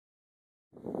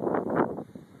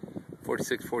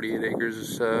46, 48 acres or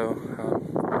so.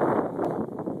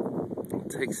 It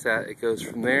takes that, it goes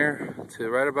from there to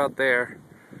right about there,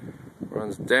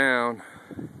 runs down,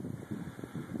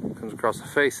 comes across the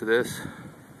face of this,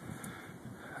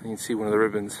 and you can see one of the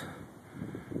ribbons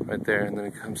right there, and then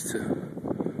it comes to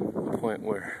the point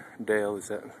where Dale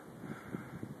is at.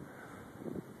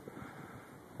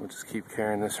 We'll just keep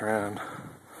carrying this around.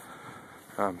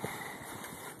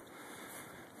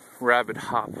 Rabbit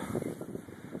Hop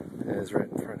is right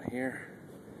in front of here.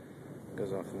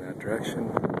 Goes off in that direction.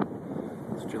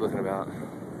 That's what you're looking about.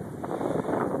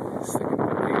 Just thinking about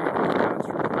the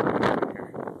pasture right here.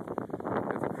 We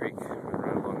have the creek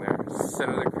right along there.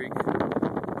 Center of the creek to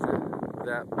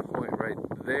that point right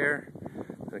there.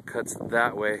 And it cuts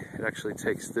that way. It actually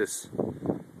takes this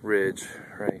ridge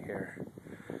right here.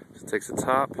 So it takes the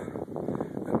top,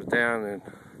 comes down, and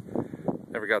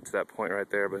never got to that point right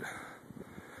there, but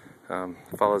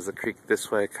follows the creek this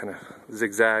way, kind of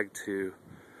zigzag to,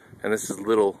 and this is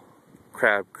Little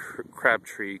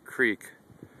Crabtree Creek,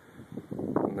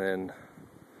 and then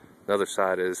the other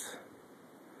side is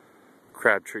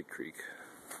Crabtree Creek,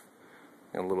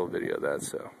 and a little video of that.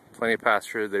 So plenty of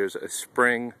pasture. There's a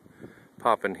spring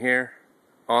popping here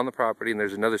on the property, and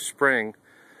there's another spring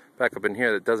back up in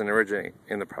here that doesn't originate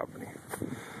in the property.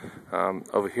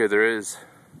 Over here there is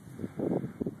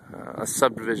a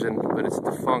subdivision, but it's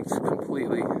defunct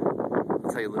completely. I'll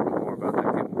tell you a little bit more about that.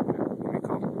 Give me a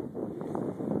call.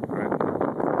 Alright,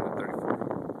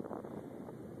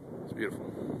 34. It's beautiful.